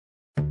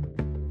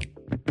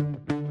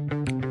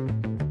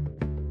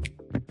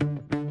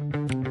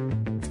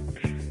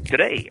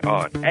today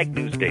on Ag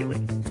News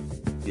Daily.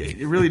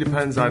 It really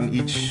depends on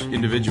each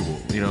individual.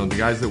 You know, the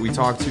guys that we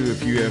talk to,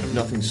 if you have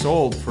nothing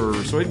sold for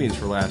soybeans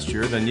for last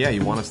year, then yeah,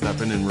 you want to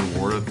step in and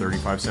reward a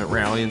 35-cent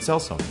rally and sell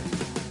something.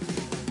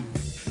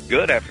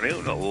 Good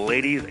afternoon,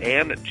 ladies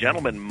and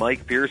gentlemen.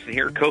 Mike Pearson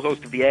here,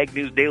 co-host of the Ag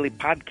News Daily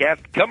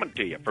podcast, coming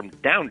to you from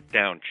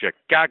downtown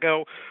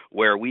Chicago,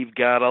 where we've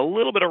got a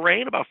little bit of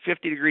rain, about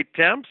 50-degree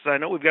temps. I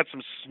know we've got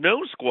some snow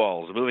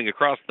squalls moving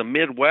across the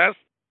Midwest,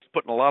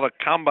 putting a lot of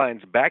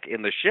combines back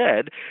in the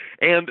shed.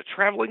 And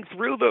traveling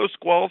through those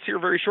squalls here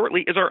very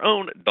shortly is our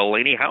own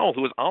Delaney Howell,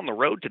 who is on the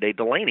road today.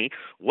 Delaney,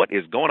 what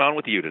is going on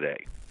with you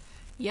today?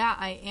 Yeah,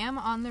 I am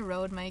on the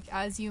road, Mike.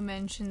 As you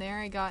mentioned there,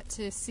 I got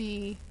to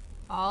see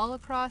all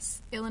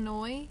across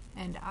Illinois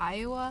and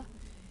Iowa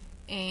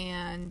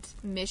and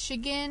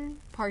Michigan,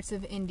 parts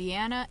of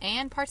Indiana,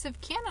 and parts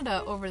of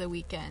Canada over the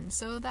weekend.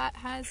 So that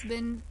has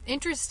been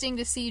interesting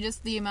to see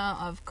just the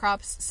amount of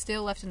crops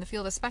still left in the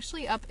field,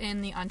 especially up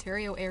in the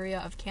Ontario area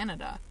of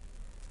Canada.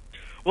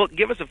 Well,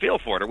 give us a feel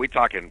for it. Are we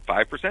talking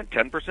 5%,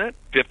 10%,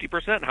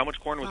 50%? How much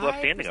corn was left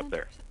standing up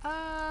there?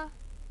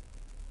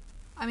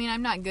 I mean,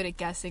 I'm not good at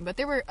guessing, but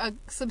there were a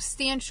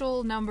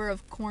substantial number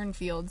of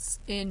cornfields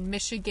in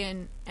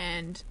Michigan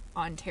and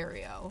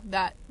Ontario.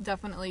 That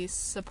definitely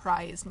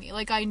surprised me.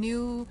 Like, I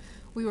knew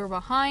we were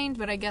behind,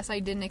 but I guess I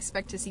didn't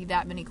expect to see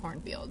that many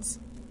cornfields.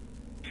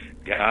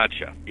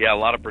 Gotcha. Yeah, a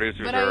lot of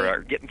producers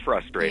are getting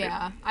frustrated.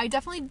 Yeah, I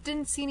definitely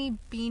didn't see any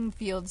bean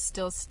fields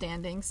still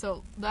standing,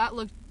 so that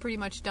looked pretty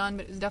much done,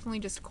 but it was definitely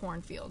just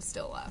cornfields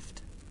still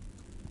left.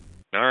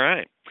 All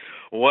right.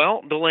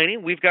 Well, Delaney,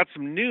 we've got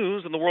some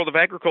news in the world of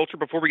agriculture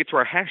before we get to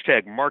our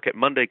hashtag Market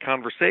Monday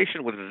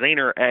conversation with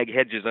Zaner Ag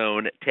Hedge's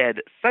own Ted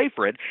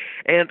Seifert.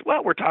 And,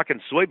 well, we're talking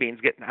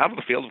soybeans getting out of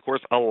the field. Of course,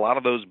 a lot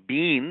of those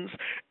beans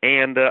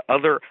and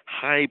other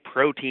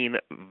high-protein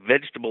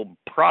vegetable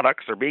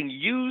products are being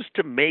used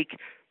to make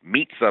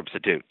meat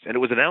substitutes. And it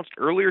was announced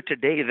earlier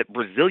today that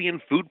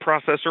Brazilian food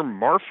processor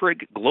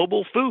Marfrig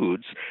Global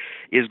Foods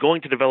is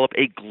going to develop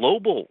a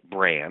global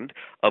brand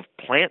of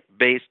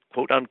plant-based,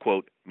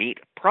 quote-unquote, meat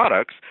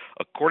products,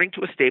 according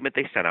to a statement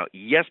they sent out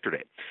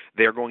yesterday.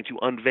 They're going to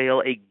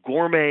unveil a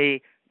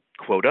gourmet,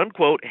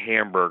 quote-unquote,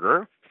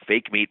 hamburger,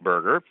 fake meat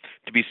burger,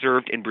 to be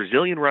served in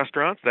Brazilian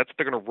restaurants. That's what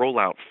they're going to roll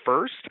out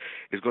first.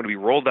 It's going to be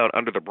rolled out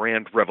under the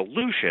brand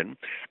Revolution.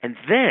 And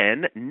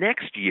then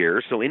next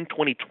year, so in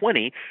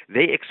 2020,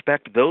 they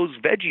expect those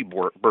veggie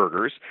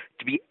burgers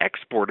to be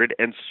exported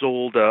and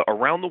sold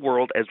around the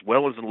world as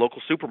well as in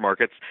local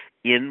supermarkets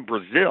in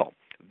Brazil.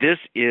 This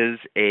is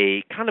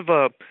a kind of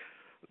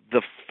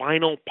the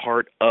final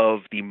part of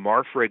the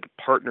Marfrig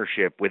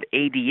partnership with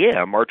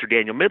ADM, Archer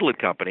Daniel Midland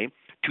Company,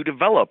 to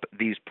develop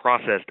these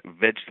processed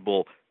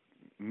vegetable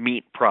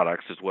meat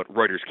products, is what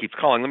Reuters keeps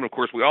calling them. Of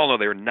course, we all know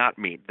they're not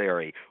meat. They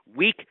are a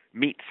weak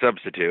meat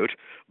substitute,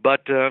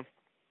 but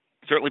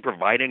certainly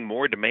providing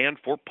more demand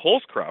for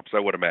pulse crops, I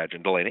would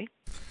imagine. Delaney?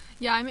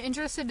 Yeah, I'm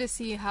interested to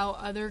see how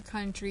other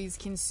countries'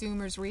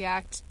 consumers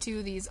react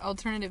to these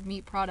alternative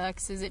meat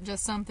products. Is it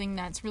just something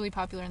that's really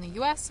popular in the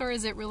U.S., or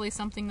is it really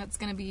something that's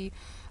going to be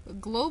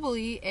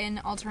globally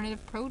an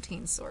alternative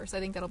protein source? I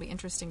think that'll be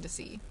interesting to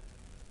see.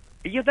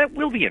 Yeah, that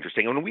will be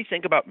interesting. When we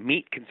think about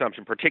meat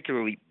consumption,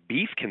 particularly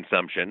beef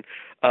consumption,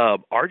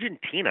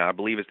 Argentina, I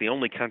believe, is the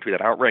only country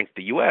that outranks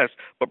the U.S.,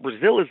 but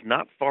Brazil is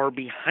not far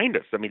behind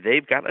us. I mean,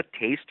 they've got a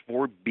taste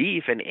for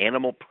beef and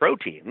animal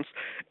proteins.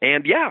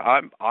 And, yeah,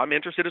 I'm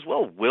interested as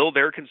well. Will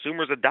their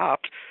consumers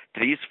adopt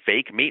these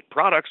fake meat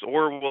products,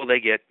 or will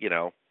they get,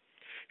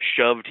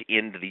 shoved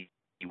into the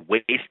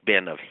waste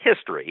bin of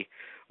history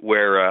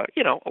where, a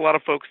lot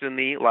of folks in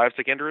the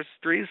livestock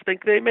industries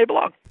think they may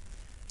belong?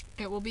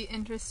 It will be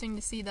interesting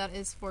to see, that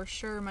is for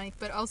sure, Mike.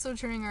 But also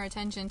turning our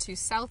attention to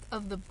south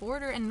of the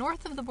border and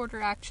north of the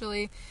border,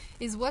 actually,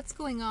 is what's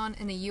going on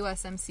in the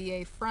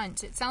USMCA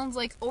front. It sounds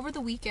like over the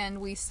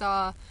weekend we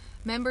saw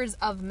members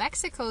of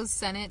Mexico's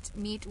Senate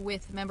meet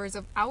with members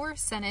of our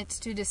Senate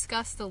to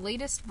discuss the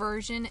latest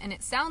version, and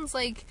it sounds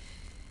like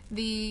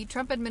the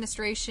Trump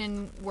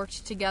administration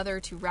worked together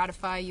to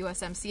ratify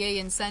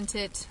USMCA and sent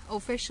it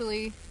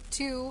officially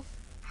to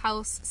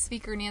House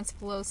Speaker Nancy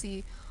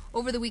Pelosi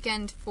over the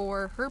weekend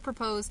for her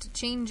proposed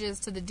changes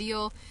to the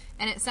deal,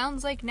 and it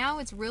sounds like now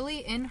it's really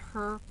in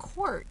her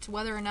court.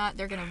 Whether or not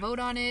they're going to vote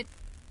on it,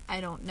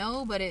 I don't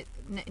know, but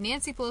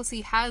Nancy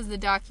Pelosi has the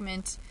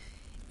document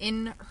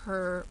in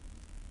her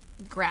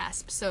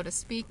grasp, so to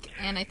speak,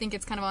 and I think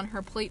it's kind of on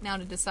her plate now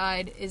to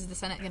decide, is the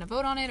Senate going to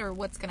vote on it, or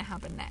what's going to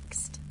happen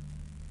next?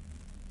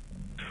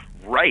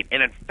 Right.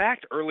 And in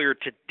fact, earlier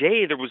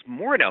today, there was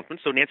more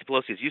announcements. So Nancy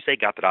Pelosi, as you say,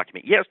 got the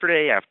document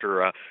yesterday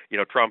after,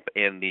 Trump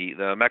and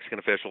the Mexican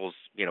officials,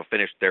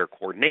 finished their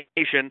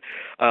coordination.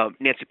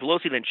 Nancy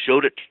Pelosi then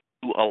showed it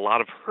to a lot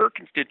of her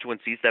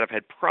constituencies that have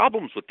had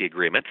problems with the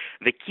agreement,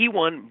 the key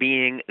one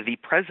being the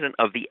president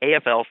of the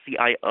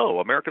AFL-CIO,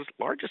 America's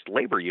largest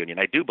labor union,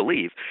 I do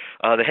believe.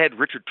 The head,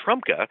 Richard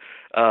Trumka,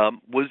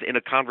 was in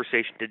a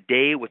conversation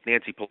today with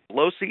Nancy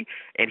Pelosi,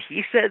 and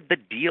he said the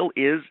deal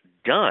is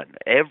done.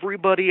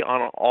 Everybody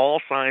on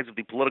all sides of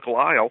the political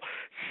aisle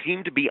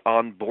seemed to be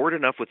on board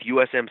enough with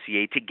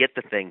USMCA to get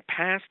the thing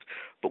passed,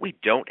 but we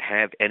don't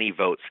have any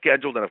votes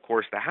scheduled. And, of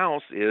course, the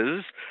House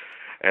is,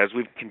 as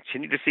we've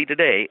continued to see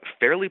today,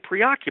 fairly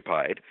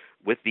preoccupied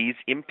with these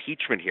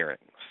impeachment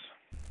hearings.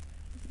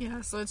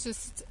 Yeah, so it's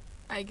just,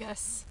 I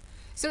guess.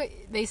 So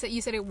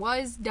you said it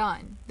was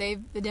done. The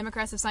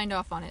Democrats have signed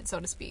off on it, so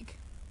to speak.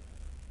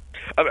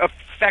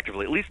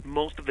 Effectively, at least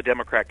most of the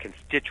Democrat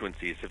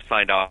constituencies have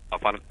signed off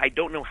on it. I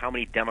don't know how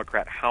many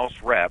Democrat House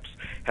reps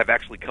have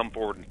actually come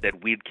forward and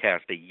said we'd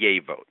cast a yay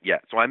vote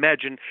yet. So I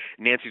imagine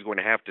Nancy's going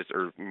to have to,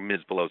 or Ms.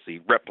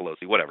 Pelosi, Rep.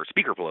 Pelosi, whatever,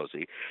 Speaker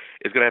Pelosi,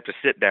 is going to have to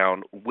sit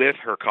down with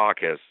her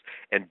caucus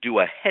and do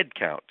a head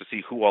count to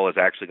see who all is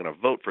actually going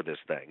to vote for this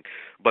thing.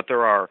 But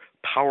there are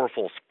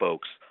powerful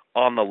folks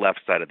on the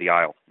left side of the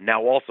aisle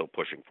now also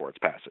pushing for its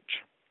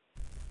passage.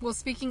 Well,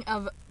 speaking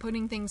of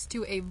putting things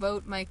to a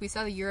vote, Mike, we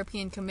saw the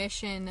European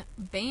Commission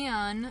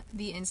ban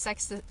the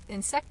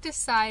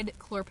insecticide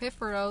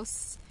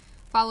chlorpyrifos,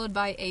 followed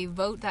by a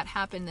vote that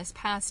happened this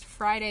past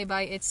Friday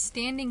by its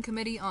Standing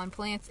Committee on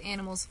Plants,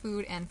 Animals,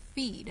 Food, and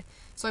Feed.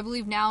 So I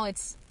believe now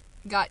it's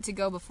got to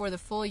go before the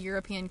full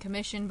European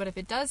Commission, but if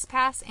it does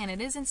pass, and it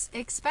is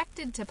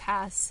expected to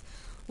pass,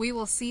 we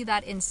will see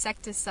that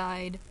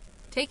insecticide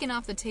taken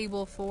off the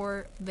table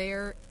for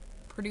their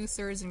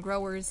producers and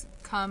growers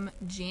come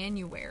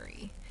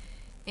January.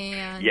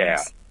 And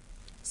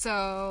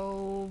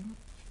so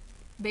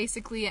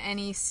basically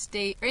any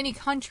state or any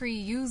country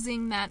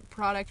using that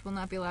product will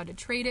not be allowed to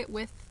trade it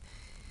with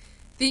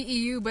the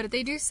EU, but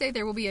they do say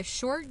there will be a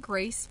short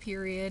grace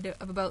period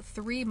of about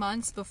 3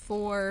 months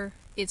before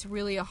it's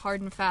really a hard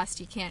and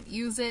fast, you can't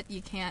use it,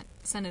 you can't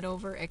send it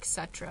over,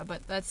 etc.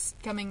 But that's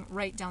coming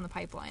right down the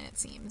pipeline, it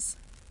seems.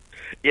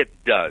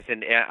 It does,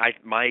 and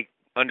my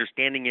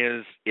understanding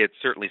is it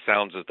certainly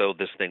sounds as though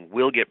this thing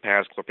will get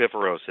passed.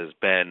 Chlorpyrifos has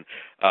been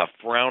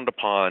frowned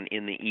upon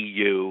in the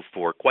EU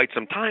for quite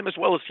some time, as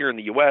well as here in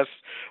the U.S.,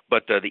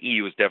 but the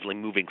EU is definitely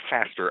moving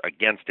faster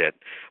against it.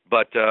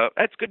 But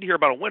that's good to hear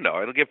about a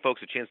window. It'll give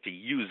folks a chance to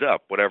use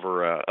up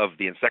whatever of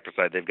the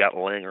insecticide they've got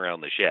laying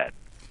around the shed.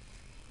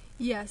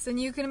 Yes, and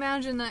you can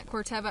imagine that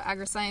Corteva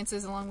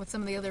Agrisciences, along with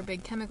some of the other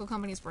big chemical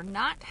companies, were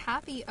not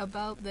happy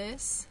about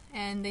this,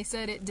 and they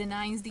said it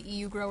denies the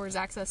EU growers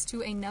access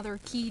to another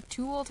key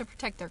tool to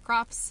protect their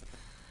crops.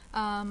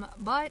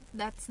 But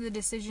that's the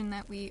decision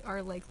that we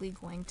are likely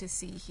going to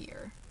see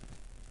here.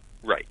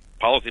 Right.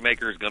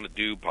 Policymakers going to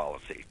do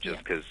policy just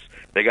because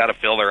they got to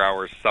fill their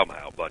hours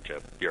somehow, a bunch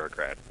of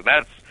bureaucrats.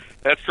 And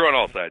that's true on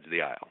all sides of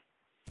the aisle.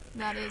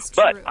 That is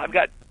true. But I've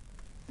got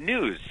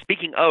news.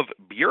 Speaking of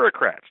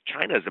bureaucrats,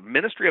 China's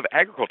Ministry of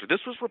Agriculture, this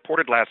was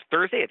reported last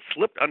Thursday. It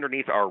slipped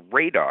underneath our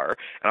radar,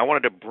 and I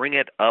wanted to bring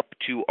it up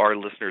to our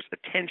listeners'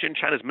 attention.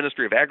 China's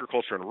Ministry of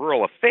Agriculture and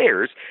Rural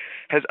Affairs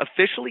has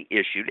officially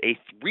issued a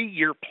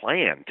 3-year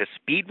plan to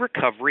speed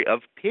recovery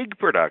of pig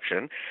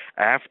production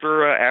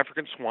after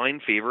African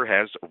swine fever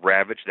has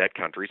ravaged that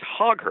country's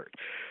hog herd.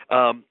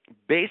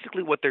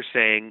 Basically what they're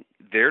saying,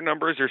 their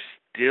numbers are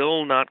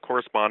still not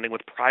corresponding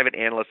with private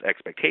analysts'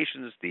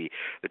 expectations. The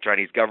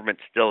Chinese government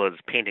still is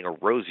painting a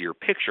rosier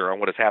picture on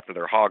what has happened to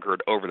their hog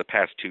herd over the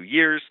past 2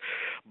 years,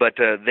 but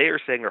they are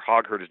saying their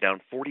hog herd is down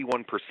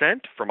 41%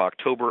 from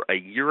October a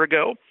year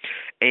ago,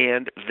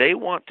 and they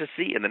want to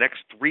see in the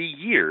next 3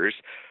 years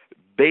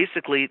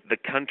basically the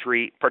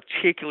country,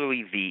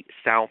 particularly the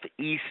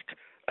southeast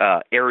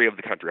area of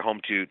the country, home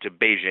to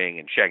Beijing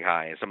and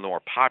Shanghai and some of the more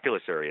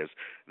populous areas,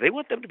 they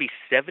want them to be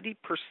 70%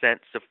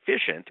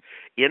 sufficient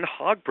in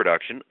hog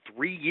production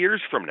 3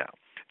 years from now.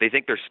 They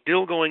think they're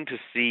still going to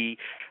see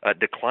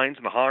declines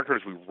in the hog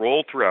herd as we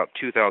roll throughout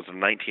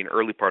 2019,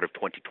 early part of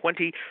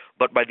 2020,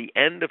 but by the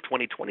end of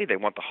 2020, they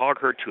want the hog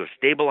herd to have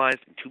stabilized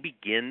and to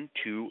begin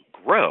to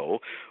grow,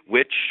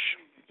 which,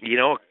 you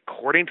know,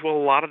 according to a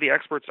lot of the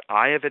experts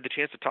I have had the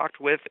chance to talk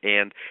with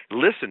and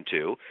listen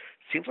to,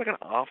 seems like an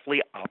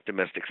awfully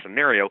optimistic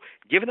scenario,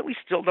 given that we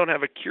still don't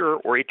have a cure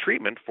or a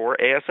treatment for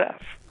ASF.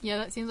 Yeah,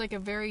 that seems like a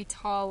very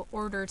tall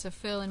order to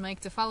fill. And Mike,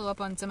 to follow up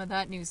on some of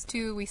that news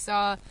too, we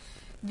saw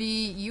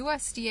the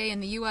USDA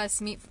and the U.S.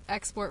 Meat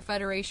Export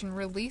Federation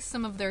release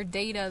some of their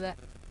data that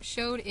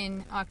showed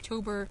in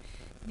October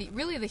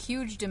the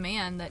huge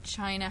demand that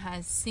China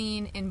has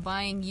seen in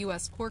buying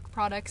U.S. pork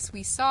products.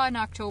 We saw in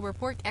October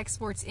pork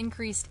exports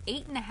increased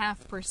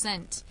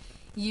 8.5%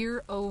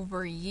 year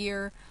over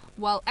year,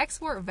 while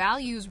export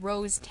values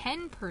rose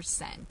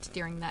 10%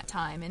 during that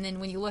time. And then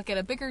when you look at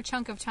a bigger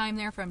chunk of time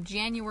there from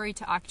January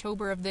to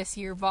October of this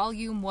year,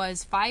 volume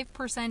was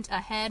 5%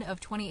 ahead of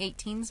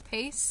 2018's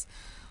pace,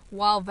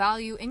 while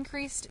value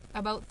increased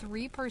about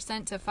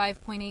 3% to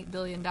 $5.8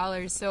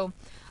 billion. So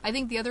I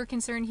think the other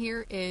concern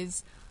here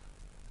is,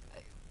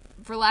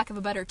 for lack of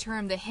a better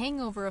term, the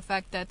hangover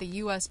effect that the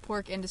U.S.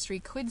 pork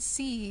industry could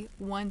see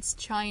once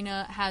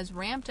China has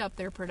ramped up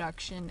their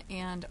production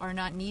and are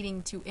not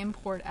needing to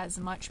import as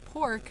much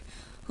pork.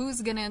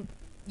 Who's going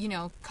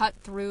to, cut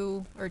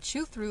through or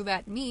chew through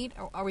that meat?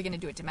 Are we going to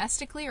do it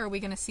domestically, or are we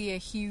going to see a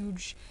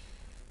huge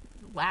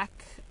lack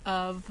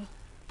of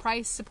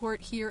price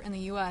support here in the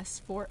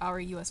U.S. for our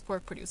U.S.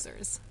 pork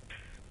producers?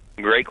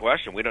 Great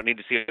question. We don't need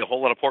to see a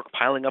whole lot of pork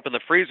piling up in the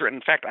freezer.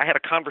 In fact, I had a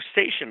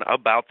conversation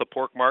about the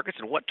pork markets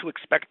and what to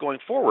expect going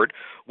forward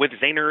with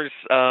Zaner's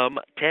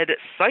Ted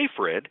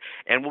Seifried,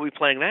 and we'll be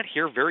playing that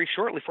here very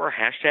shortly for our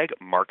hashtag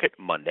Market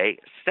Monday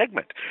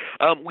segment.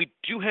 We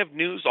do have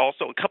news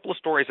also, a couple of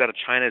stories out of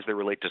China as they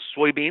relate to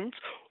soybeans.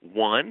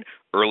 One,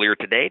 earlier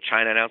today,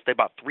 China announced they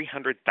bought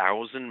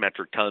 300,000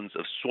 metric tons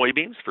of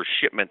soybeans for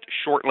shipment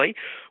shortly,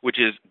 which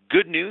is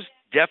good news.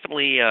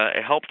 Definitely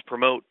helped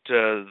promote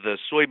the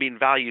soybean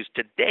values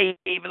today,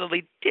 even though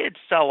they did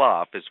sell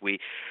off as we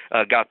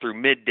got through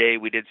midday.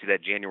 We did see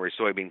that January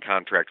soybean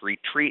contract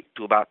retreat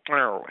to about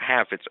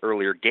half its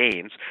earlier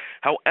gains.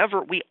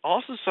 However, we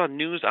also saw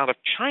news out of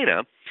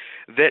China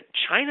that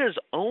China's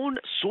own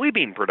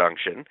soybean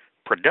production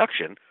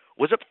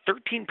was up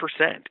 13%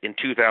 in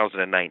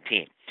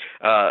 2019.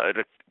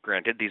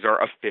 Granted, these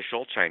are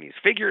official Chinese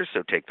figures,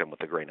 so take them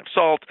with a grain of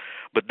salt,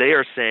 but they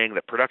are saying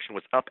that production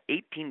was up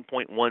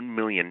 18.1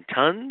 million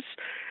tons,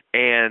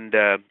 and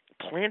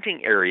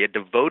planting area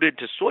devoted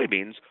to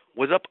soybeans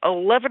was up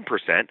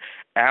 11%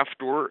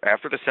 after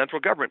the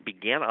central government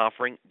began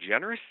offering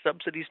generous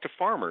subsidies to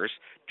farmers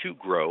to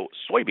grow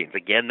soybeans.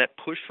 Again, that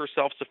push for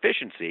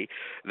self-sufficiency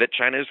that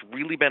China has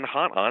really been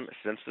hot on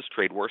since this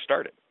trade war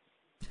started.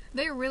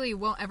 They really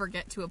won't ever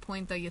get to a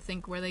point, though, you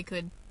think, where they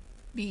could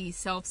be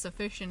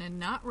self-sufficient and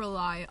not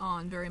rely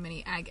on very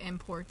many ag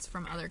imports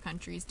from other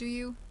countries, do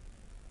you?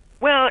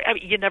 Well, I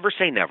mean, you never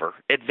say never.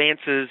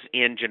 Advances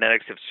in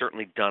genetics have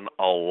certainly done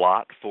a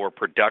lot for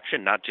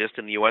production, not just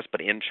in the U.S.,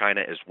 but in China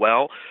as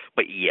well.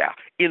 But yeah,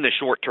 in the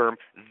short term,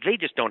 they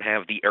just don't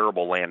have the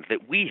arable land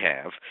that we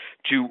have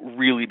to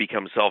really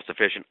become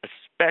self-sufficient,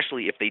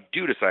 especially if they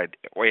do decide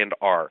and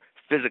are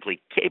physically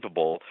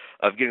capable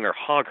of getting their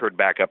hog herd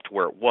back up to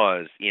where it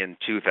was in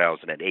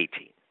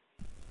 2018.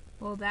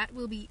 Well, that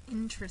will be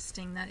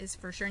interesting, that is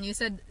for sure. And you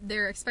said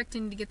they're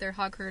expecting to get their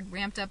hog herd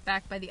ramped up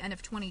back by the end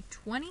of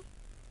 2020?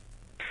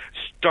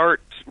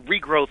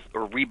 Regrowth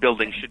or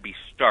rebuilding should be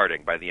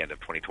starting by the end of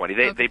 2020.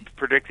 They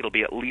predict it'll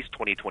be at least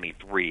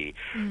 2023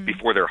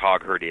 before their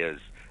hog herd is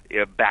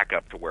back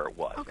up to where it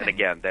was. Okay. And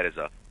again, that is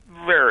a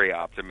very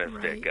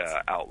optimistic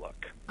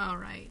outlook. All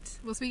right.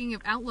 Well, speaking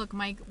of outlook,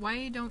 Mike,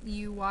 why don't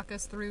you walk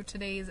us through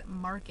today's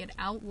market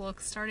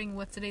outlook, starting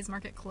with today's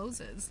market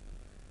closes?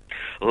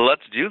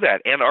 Let's do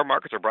that. And our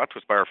markets are brought to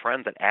us by our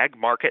friends at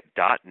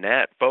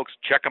agmarket.net. Folks,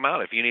 check them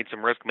out. If you need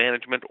some risk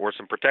management or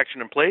some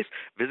protection in place,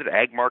 visit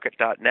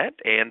agmarket.net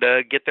and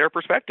get their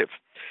perspective.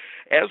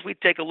 As we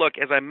take a look,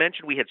 as I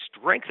mentioned, we had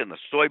strength in the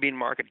soybean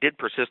market, did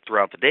persist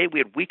throughout the day. We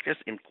had weakness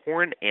in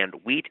corn and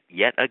wheat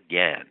yet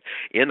again.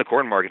 In the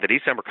corn market, the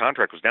December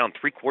contract was down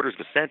 0.75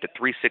 cents at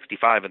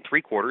 3.65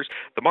 3/4.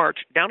 The March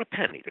down a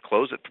penny to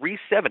close at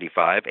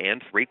 3.75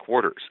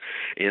 3/4.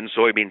 In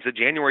soybeans, the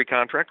January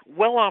contract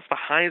well off the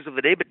highs of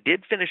the day, but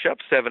did finish up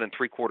 7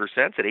 3/4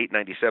 cents at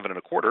 8.97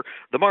 1/4.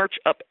 The March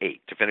up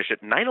 8 to finish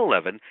at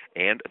 9.11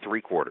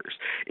 3/4.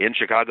 In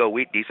Chicago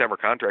wheat, December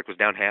contract was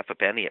down half a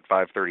penny at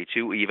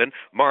 5.32 even.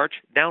 March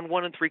down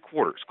 1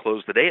 3/4,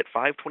 closed the day at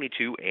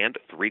 5.22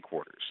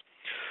 3/4.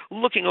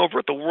 Looking over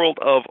at the world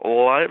of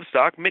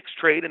livestock, mixed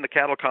trade in the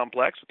cattle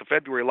complex with the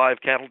February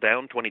live cattle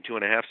down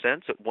 22.5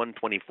 cents at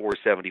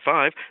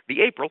 124.75.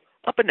 The April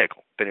up a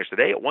nickel, finished the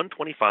day at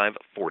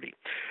 125.40.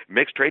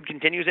 Mixed trade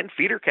continues in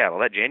feeder cattle.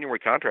 That January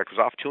contract was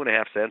off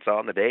 2.5 cents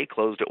on the day,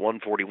 closed at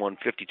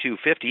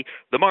 141.52.50.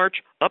 The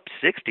March up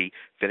 60,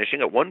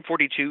 finishing at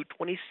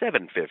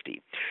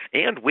 142.27.50.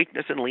 And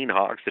weakness in lean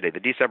hogs today. The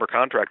December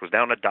contract was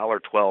down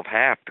 $1.12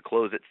 half to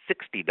close at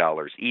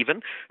 $60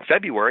 even.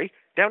 February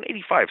down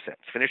 85 cents,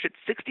 finished at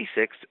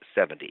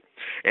 66.70.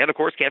 And, of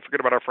course, can't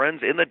forget about our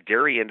friends in the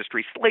dairy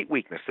industry. Slight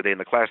weakness today in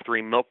the Class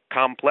 3 milk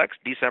complex.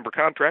 December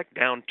contract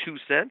down 2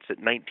 cents at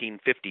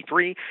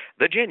 19.53.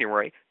 The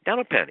January down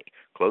a penny.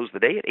 Closed the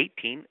day at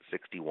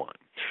 18.61.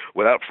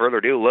 Without further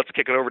ado, let's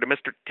kick it over to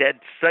Mr. Ted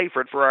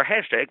Seifried for our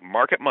hashtag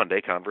Market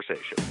Monday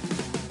conversation.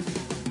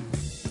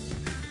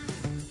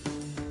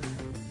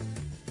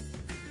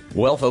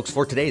 Well, folks,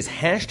 for today's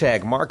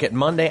hashtag Market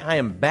Monday, I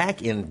am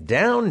back in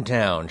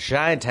downtown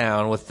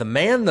Chi-Town with the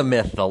man, the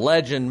myth, the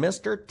legend,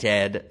 Mr.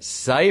 Ted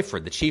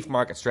Seifried, the chief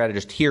market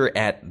strategist here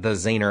at the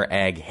Zaner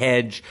Ag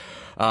Hedge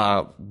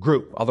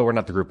group, although we're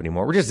not the group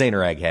anymore. We're just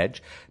Zaner Ag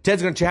Hedge.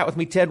 Ted's going to chat with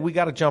me. Ted, we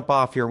got to jump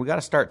off here. We got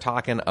to start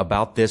talking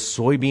about this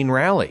soybean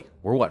rally.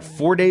 We're,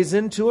 4 days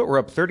into it? We're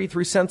up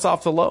 33 cents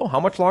off the low.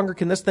 How much longer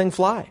can this thing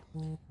fly?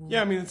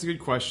 Yeah, I mean, that's a good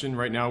question.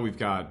 Right now we've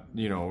got,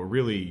 a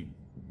really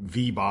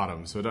V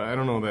bottom, so I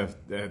don't know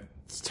that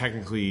that's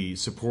technically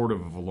supportive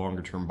of a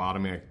longer-term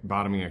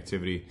bottoming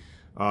activity.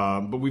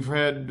 But we've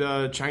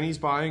had Chinese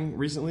buying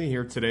recently.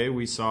 Here today,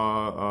 we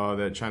saw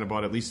that China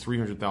bought at least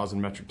 300,000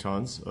 metric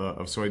tons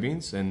of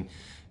soybeans, and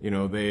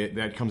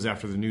that comes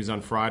after the news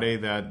on Friday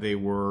that they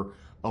were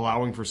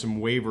allowing for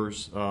some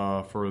waivers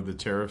for the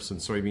tariffs on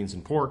soybeans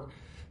and pork.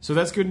 So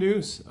that's good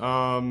news.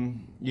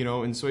 And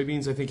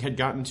soybeans, I think, had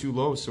gotten too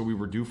low, so we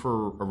were due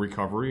for a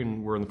recovery,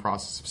 and we're in the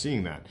process of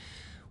seeing that.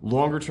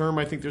 Longer term,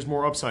 I think there's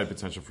more upside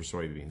potential for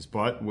soybeans,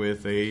 but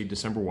with a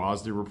December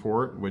WASDE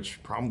report,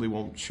 which probably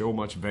won't show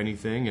much of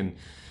anything, and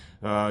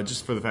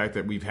just for the fact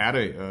that we've had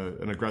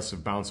an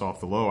aggressive bounce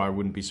off the low, I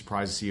wouldn't be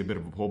surprised to see a bit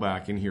of a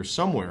pullback in here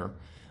somewhere.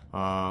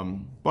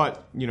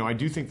 But, I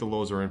do think the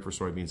lows are in for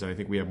soybeans, and I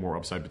think we have more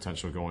upside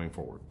potential going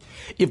forward.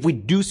 If we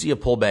do see a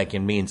pullback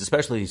in beans,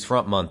 especially these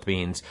front month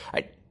beans,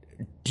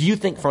 do you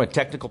think from a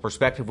technical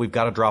perspective we've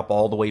got to drop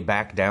all the way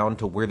back down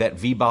to where that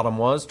V bottom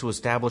was to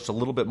establish a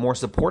little bit more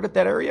support at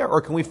that area,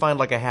 or can we find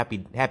like a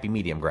happy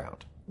medium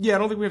ground? Yeah, I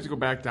don't think we have to go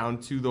back down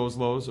to those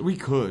lows. We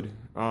could,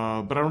 but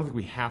I don't think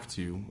we have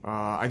to.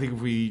 I think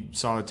if we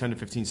saw a 10 to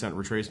 15 cent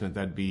retracement,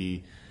 that'd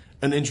be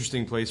an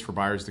interesting place for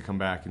buyers to come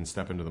back and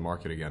step into the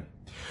market again.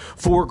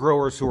 For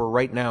growers who are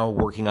right now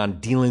working on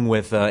dealing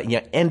with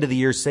end of the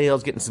year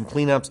sales, getting some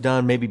cleanups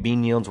done, maybe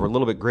bean yields were a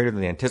little bit greater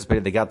than they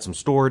anticipated, they got some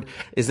stored.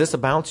 Is this a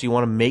bounce you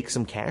want to make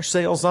some cash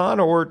sales on,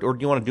 or do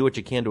you want to do what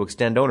you can to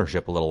extend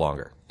ownership a little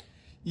longer?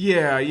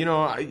 Yeah,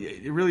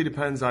 it really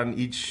depends on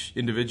each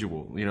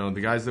individual.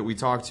 The guys that we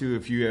talk to,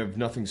 if you have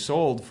nothing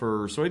sold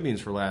for soybeans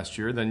for last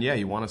year, then yeah,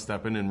 you want to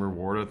step in and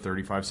reward a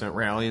 35-cent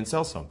rally and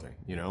sell something,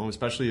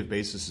 especially if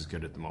basis is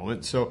good at the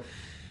moment. So,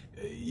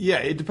 yeah,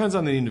 it depends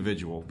on the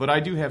individual. But I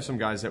do have some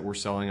guys that were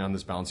selling on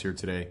this bounce here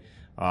today.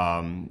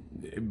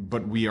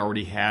 But we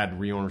already had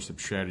reownership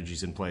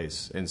strategies in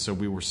place, and so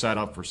we were set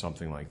up for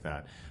something like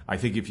that. I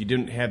think if you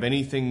didn't have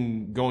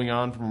anything going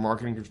on from a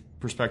marketing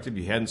perspective,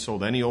 you hadn't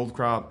sold any old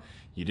crop,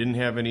 you didn't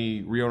have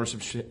any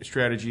reownership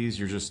strategies,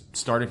 you're just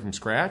starting from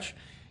scratch,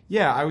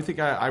 yeah, I would think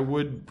I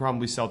would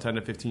probably sell 10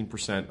 to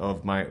 15%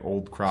 of my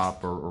old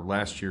crop or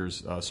last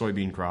year's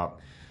soybean crop,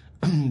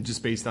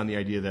 just based on the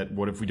idea that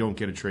what if we don't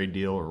get a trade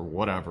deal or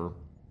whatever.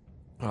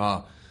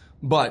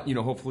 But,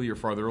 hopefully you're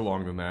farther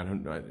along than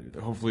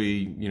that.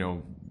 Hopefully,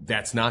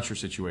 that's not your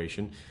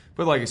situation.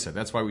 But like I said,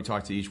 that's why we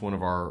talk to each one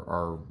of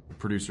our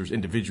producers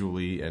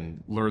individually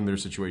and learn their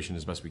situation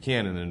as best we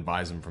can and then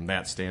advise them from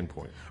that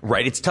standpoint.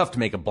 Right. It's tough to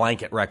make a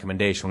blanket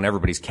recommendation when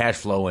everybody's cash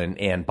flow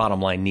and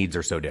bottom line needs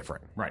are so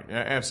different. Right.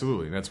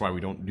 Absolutely. That's why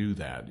we don't do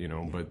that,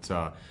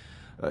 but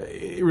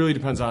it really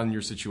depends on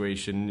your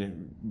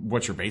situation,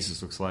 what your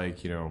basis looks like,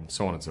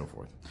 so on and so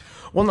forth.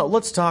 Well, now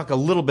let's talk a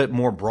little bit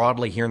more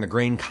broadly here in the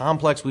grain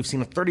complex. We've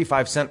seen a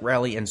 35-cent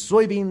rally in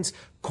soybeans.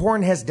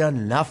 Corn has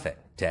done nothing,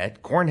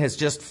 Ted. Corn has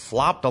just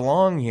flopped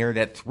along here.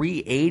 That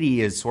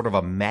 380 is sort of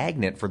a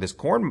magnet for this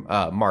corn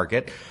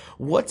market.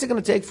 What's it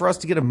going to take for us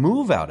to get a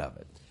move out of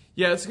it?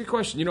 Yeah, that's a good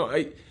question.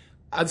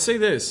 I'd say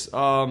this.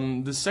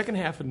 The second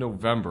half of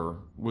November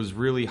was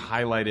really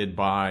highlighted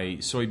by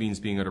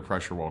soybeans being under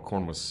pressure while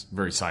corn was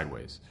very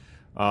sideways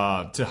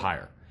to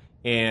higher.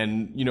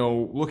 And,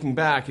 looking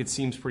back, it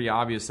seems pretty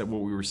obvious that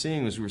what we were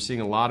seeing was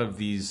a lot of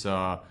these,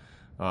 the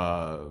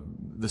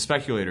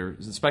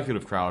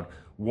speculative crowd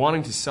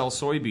wanting to sell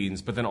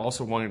soybeans, but then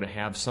also wanting to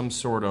have some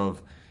sort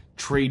of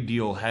trade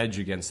deal hedge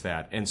against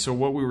that. And so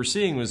what we were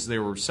seeing was they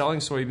were selling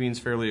soybeans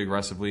fairly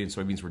aggressively, and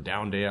soybeans were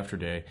down day after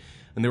day,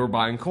 and they were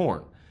buying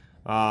corn.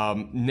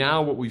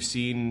 Now what we've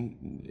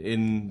seen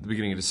in the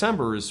beginning of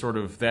December is sort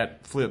of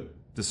that flip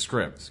the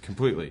script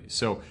completely.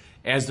 So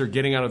as they're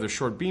getting out of their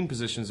short bean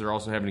positions, they're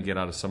also having to get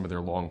out of some of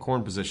their long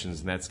corn positions,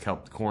 and that's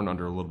kept corn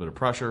under a little bit of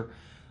pressure,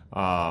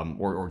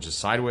 or just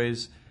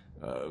sideways.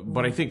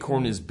 But I think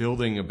corn is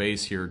building a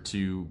base here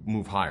to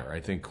move higher. I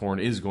think corn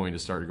is going to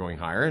start going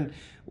higher. And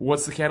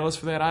what's the catalyst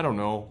for that? I don't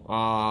know.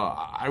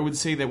 I would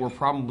say that we're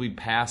probably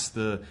past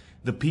the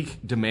peak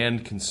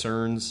demand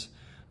concerns.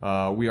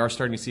 We are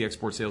starting to see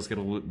export sales get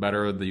a little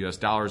better. The U.S.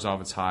 dollar is off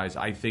its highs.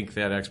 I think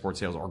that export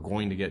sales are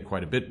going to get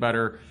quite a bit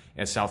better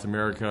as South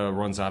America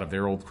runs out of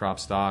their old crop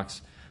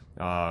stocks,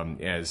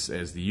 as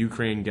the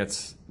Ukraine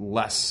gets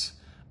less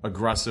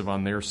aggressive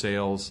on their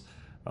sales.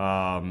 So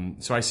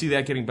I see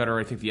that getting better.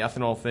 I think the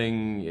ethanol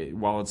thing,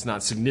 while it's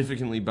not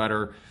significantly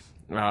better,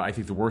 I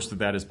think the worst of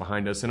that is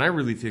behind us. And I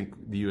really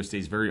think the USDA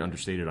is very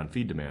understated on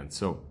feed demand.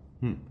 So,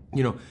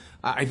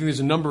 I think there's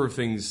a number of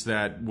things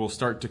that will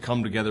start to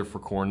come together for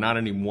corn, not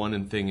any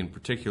one thing in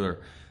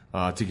particular,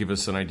 to give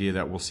us an idea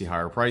that we'll see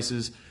higher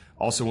prices.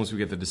 Also, once we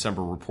get the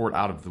December report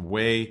out of the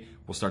way,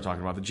 we'll start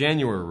talking about the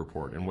January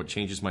report and what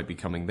changes might be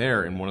coming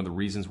there. And one of the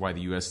reasons why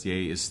the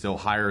USDA is still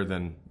higher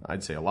than,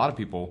 I'd say, a lot of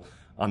people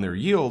on their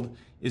yield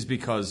is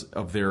because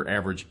of their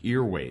average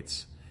ear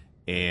weights.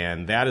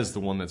 And that is the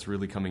one that's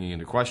really coming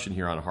into question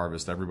here on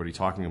harvest. Everybody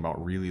talking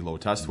about really low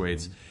test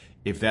weights.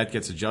 If that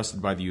gets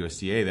adjusted by the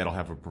USDA, that'll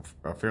have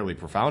a fairly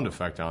profound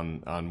effect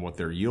on what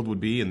their yield would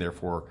be, and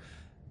therefore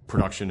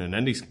production and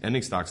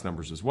ending stocks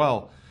numbers as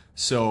well.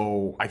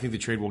 So I think the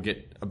trade will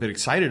get a bit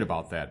excited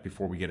about that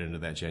before we get into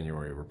that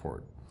January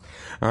report.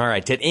 All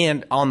right, Ted.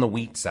 And on the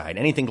wheat side,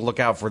 anything to look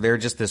out for there?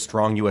 Just this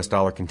strong U.S.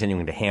 dollar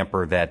continuing to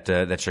hamper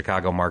that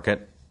Chicago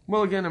market?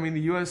 Well, again, I mean,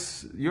 the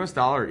U.S.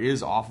 dollar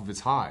is off of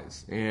its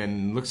highs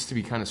and looks to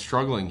be kind of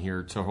struggling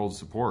here to hold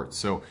support.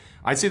 So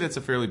I'd say that's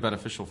a fairly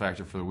beneficial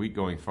factor for the wheat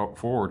going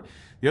forward.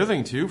 The other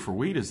thing, too, for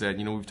wheat is that,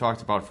 we've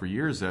talked about for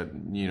years that,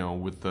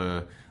 with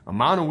the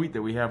amount of wheat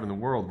that we have in the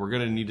world, we're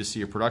going to need to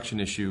see a production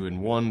issue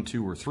in 1,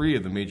 2, or 3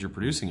 of the major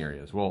producing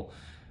areas. Well,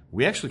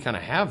 we actually kind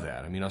of have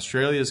that. I mean,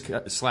 Australia's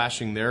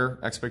slashing their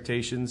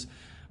expectations.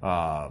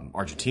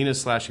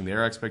 Argentina's slashing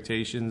their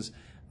expectations.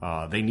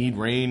 They need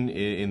rain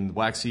in the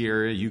Black Sea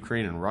area,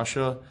 Ukraine and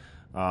Russia.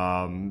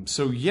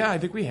 So yeah, I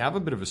think we have a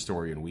bit of a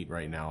story in wheat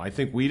right now. I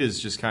think wheat is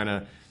just kind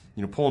of,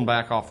 pulling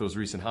back off those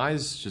recent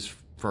highs just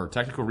for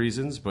technical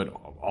reasons, but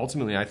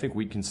ultimately I think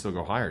wheat can still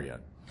go higher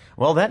yet.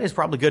 Well, that is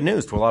probably good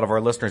news to a lot of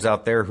our listeners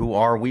out there who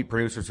are wheat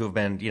producers who have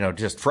been,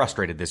 just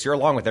frustrated this year,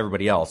 along with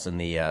everybody else in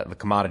the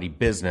commodity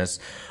business.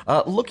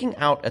 Looking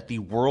out at the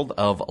world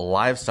of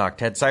livestock,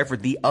 Ted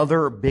Seifert, the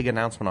other big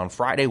announcement on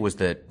Friday was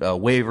that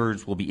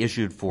waivers will be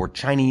issued for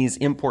Chinese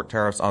import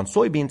tariffs on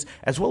soybeans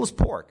as well as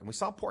pork. And we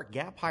saw pork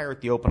gap higher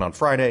at the open on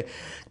Friday,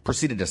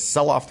 proceeded to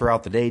sell off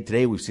throughout the day.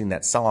 Today, we've seen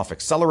that sell-off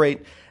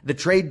accelerate. The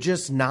trade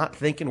just not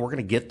thinking we're going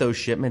to get those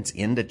shipments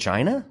into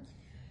China?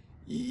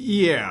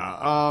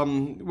 Yeah.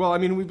 Well, I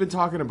mean, we've been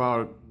talking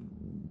about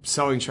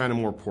selling China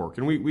more pork,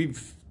 and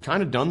we've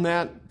kind of done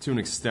that to an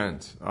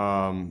extent.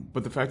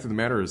 But the fact of the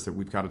matter is that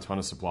we've got a ton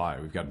of supply.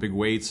 We've got big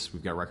weights.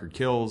 We've got record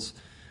kills.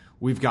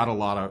 We've got a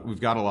lot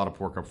of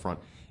pork up front.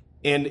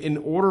 And in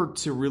order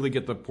to really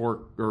get the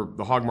pork or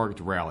the hog market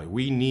to rally,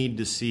 we need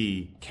to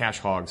see cash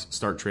hogs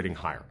start trading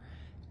higher.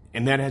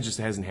 And that just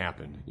hasn't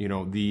happened.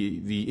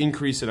 The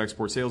increase in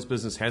export sales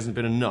business hasn't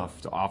been enough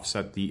to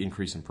offset the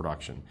increase in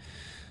production.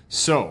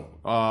 So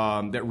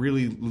that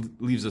really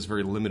leaves us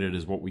very limited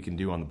as what we can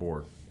do on the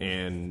board.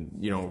 And,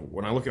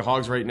 when I look at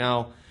hogs right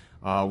now,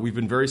 we've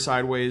been very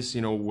sideways,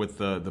 with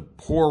the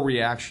poor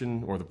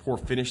reaction or the poor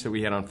finish that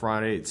we had on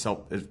Friday.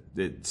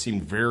 It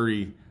seemed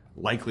very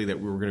likely that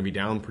we were going to be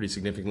down pretty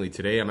significantly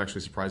today. I'm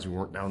actually surprised we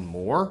weren't down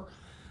more.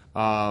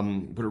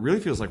 But it really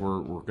feels like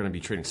we're going to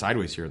be trading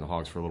sideways here in the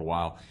hogs for a little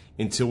while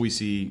until we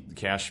see the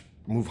cash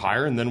move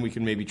higher, and then we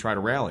can maybe try to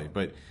rally.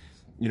 But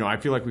I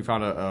feel like we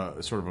found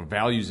a sort of a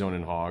value zone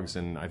in hogs,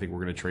 and I think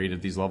we're going to trade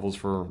at these levels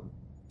for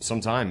some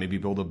time, maybe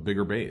build a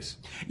bigger base.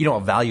 A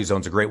value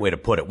zone's a great way to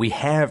put it. We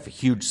have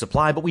huge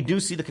supply, but we do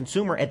see the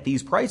consumer at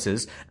these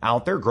prices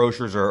out there.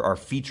 Grocers are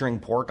featuring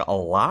pork a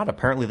lot.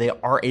 Apparently they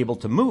are able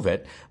to move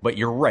it, but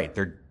you're right.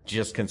 They're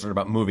just concerned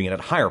about moving it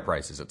at higher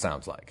prices, it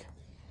sounds like.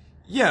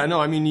 Yeah, no,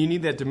 I mean, you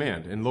need that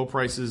demand, and low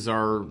prices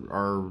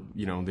are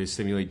they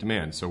stimulate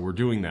demand. So we're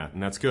doing that,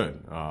 and that's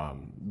good.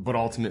 But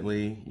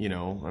ultimately,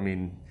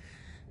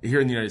 here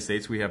in the United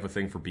States, we have a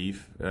thing for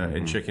beef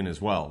and chicken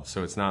as well.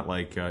 So it's not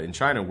like in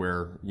China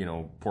where,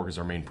 pork is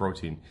our main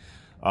protein.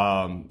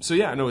 So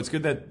yeah, no, it's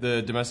good that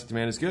the domestic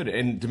demand is good,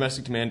 and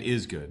domestic demand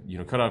is good.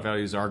 Cutout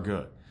values are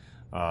good,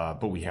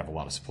 but we have a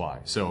lot of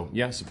supply. So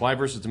yeah, supply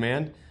versus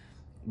demand,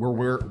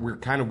 we're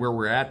kind of where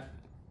we're at,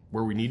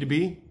 where we need to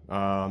be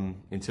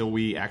until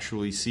we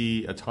actually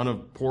see a ton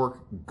of pork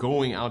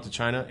going out to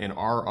China and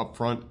our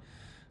upfront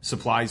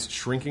supplies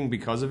shrinking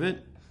because of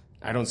it.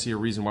 I don't see a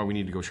reason why we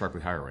need to go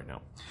sharply higher right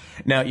now.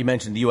 Now, you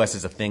mentioned the U.S.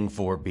 is a thing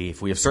for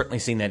beef. We have certainly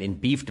seen that in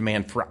beef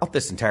demand throughout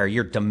this entire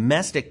year.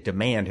 Domestic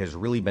demand has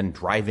really been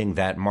driving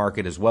that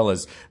market, as well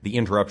as the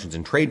interruptions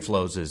in trade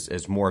flows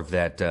as more of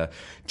that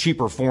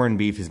cheaper foreign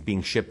beef is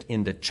being shipped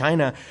into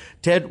China.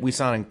 Ted, we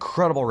saw an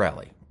incredible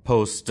rally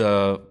post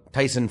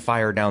Tyson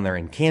fire down there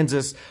in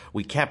Kansas.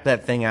 We capped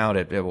that thing out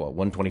at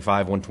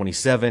 125,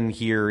 127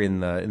 here in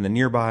the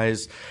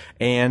nearbys.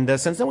 And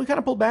since then, we kind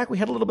of pulled back. We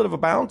had a little bit of a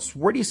bounce.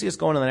 Where do you see us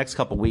going in the next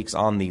couple of weeks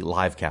on the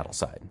live cattle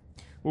side?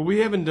 Well, we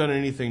haven't done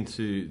anything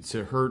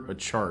to hurt a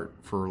chart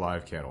for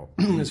live cattle.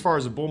 As far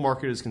as the bull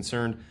market is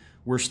concerned,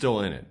 we're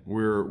still in it.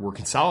 We're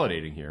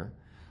consolidating here.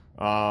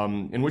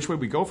 And which way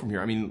we go from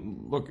here? I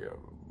mean, look,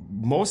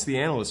 most of the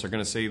analysts are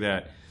going to say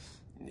that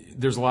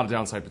there's a lot of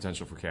downside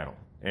potential for cattle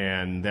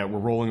and that we're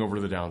rolling over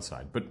to the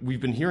downside. But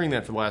we've been hearing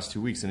that for the last 2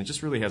 weeks, and it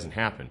just really hasn't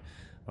happened.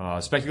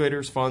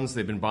 Speculators, funds,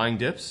 they've been buying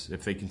dips.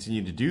 If they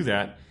continue to do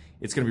that,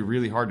 it's going to be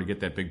really hard to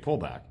get that big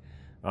pullback.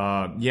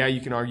 Yeah,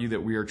 you can argue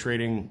that we are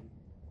trading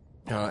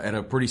at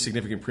a pretty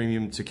significant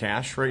premium to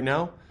cash right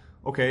now.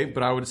 Okay,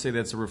 but I would say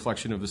that's a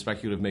reflection of the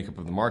speculative makeup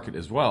of the market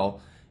as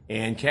well.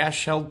 And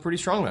cash held pretty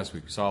strong last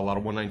week. We saw a lot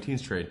of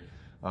 119s trade.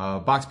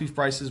 Box beef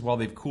prices, while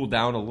they've cooled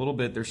down a little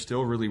bit, they're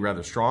still really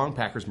rather strong.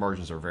 Packers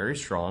margins are very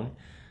strong,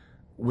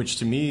 which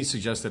to me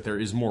suggests that there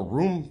is more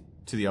room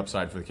to the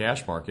upside for the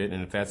cash market.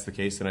 And if that's the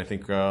case, then I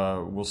think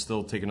we'll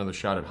still take another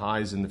shot at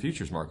highs in the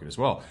futures market as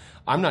well.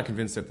 I'm not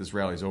convinced that this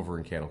rally is over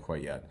in cattle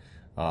quite yet.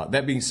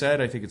 That being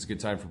said, I think it's a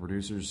good time for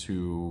producers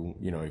who,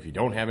 if you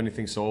don't have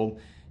anything sold,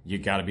 you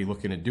got to be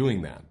looking at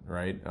doing that,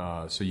 right?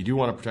 So you do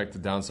want to protect the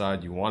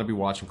downside. You want to be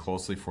watching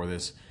closely for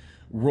this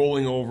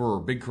rolling over or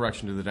big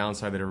correction to the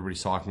downside that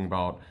everybody's talking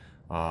about.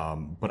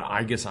 But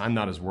I guess I'm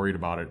not as worried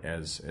about it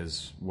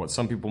as what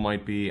some people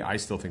might be. I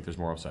still think there's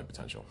more upside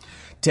potential.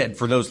 Ted,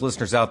 for those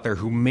listeners out there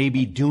who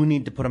maybe do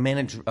need to put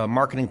a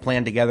marketing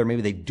plan together,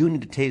 maybe they do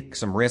need to take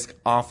some risk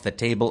off the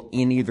table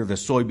in either the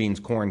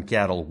soybeans, corn,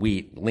 cattle,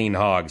 wheat, lean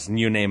hogs,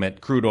 you name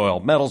it, crude oil,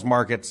 metals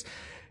markets.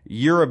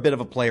 You're a bit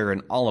of a player in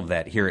all of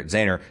that here at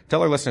Zaner.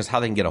 Tell our listeners how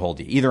they can get a hold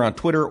of you, either on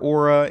Twitter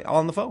or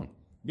on the phone.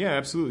 Yeah,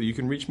 absolutely. You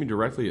can reach me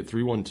directly at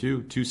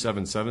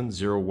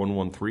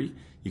 312-277-0113.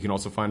 You can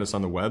also find us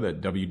on the web at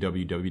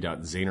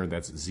www.zaner,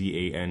 that's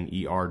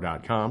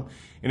ZANER.com.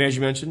 And as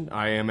you mentioned,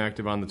 I am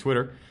active on the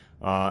Twitter,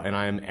 and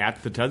I am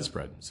at the TED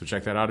Spread. So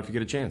check that out if you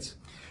get a chance.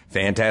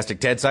 Fantastic.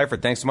 Ted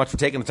Seifert, thanks so much for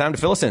taking the time to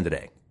fill us in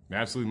today.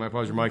 Absolutely. My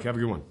pleasure, Mike. Have a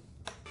good one.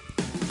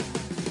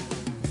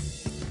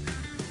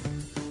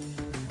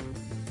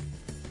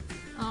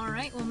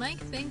 Well, Mike,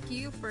 thank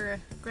you for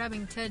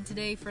grabbing Ted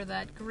today for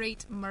that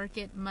great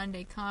Market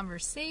Monday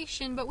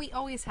conversation. But we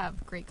always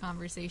have great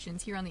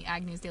conversations here on the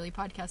Ag News Daily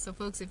Podcast. So,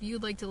 folks, if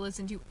you'd like to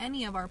listen to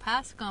any of our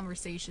past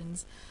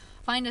conversations,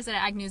 find us at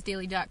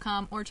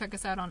agnewsdaily.com or check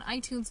us out on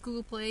iTunes,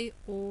 Google Play,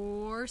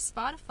 or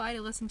Spotify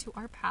to listen to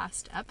our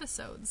past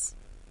episodes.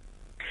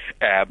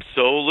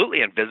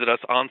 Absolutely. And visit us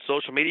on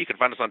social media. You can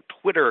find us on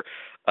Twitter,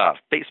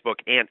 Facebook,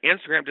 and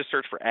Instagram. Just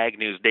search for Ag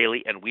News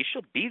Daily, and we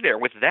shall be there.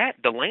 With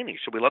that, Delaney,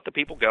 should we let the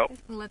people go?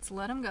 Let's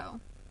let them go.